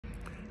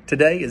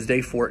Today is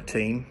day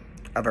 14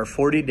 of our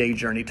 40-day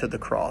journey to the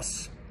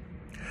cross.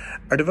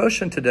 Our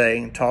devotion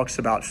today talks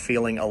about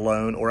feeling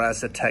alone, or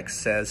as the text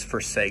says,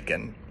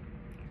 forsaken.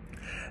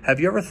 Have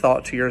you ever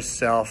thought to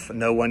yourself,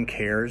 no one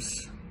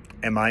cares?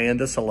 Am I in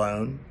this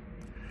alone?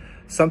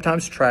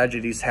 Sometimes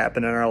tragedies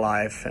happen in our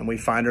life and we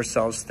find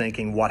ourselves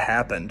thinking, what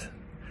happened?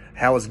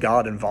 How is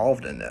God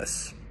involved in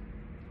this?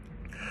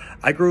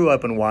 I grew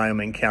up in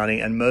Wyoming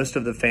County, and most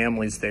of the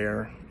families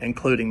there,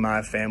 including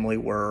my family,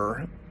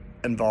 were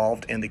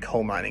involved in the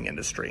coal mining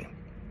industry.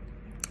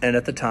 And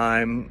at the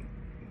time,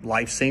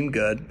 life seemed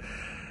good.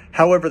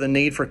 However, the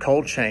need for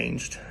coal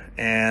changed,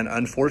 and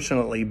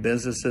unfortunately,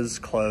 businesses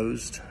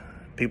closed.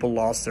 People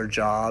lost their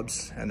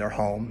jobs and their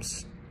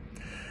homes.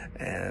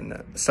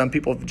 And some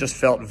people just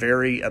felt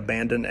very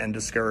abandoned and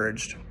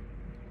discouraged.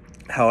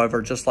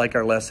 However, just like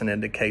our lesson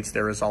indicates,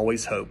 there is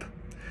always hope,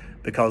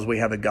 because we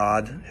have a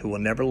God who will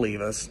never leave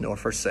us nor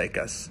forsake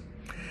us.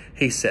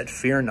 He said,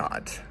 "Fear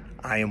not,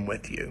 I am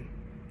with you."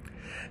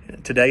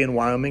 Today in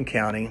Wyoming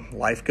County,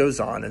 life goes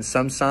on, and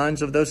some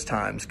signs of those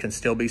times can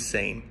still be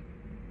seen.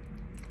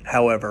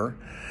 However,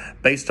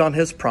 based on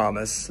his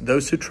promise,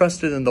 those who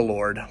trusted in the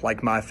Lord,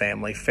 like my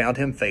family, found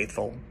him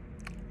faithful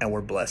and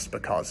were blessed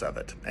because of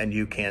it, and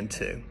you can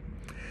too.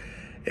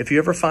 If you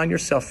ever find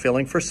yourself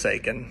feeling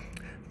forsaken,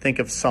 think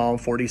of Psalm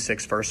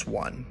 46, verse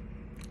 1.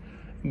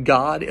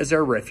 God is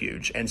our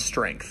refuge and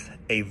strength,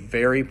 a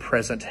very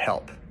present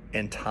help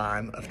in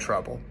time of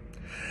trouble.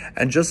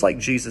 And just like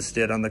Jesus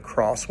did on the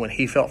cross when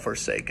he felt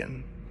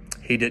forsaken,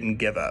 he didn't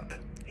give up.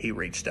 He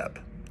reached up.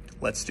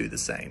 Let's do the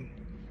same.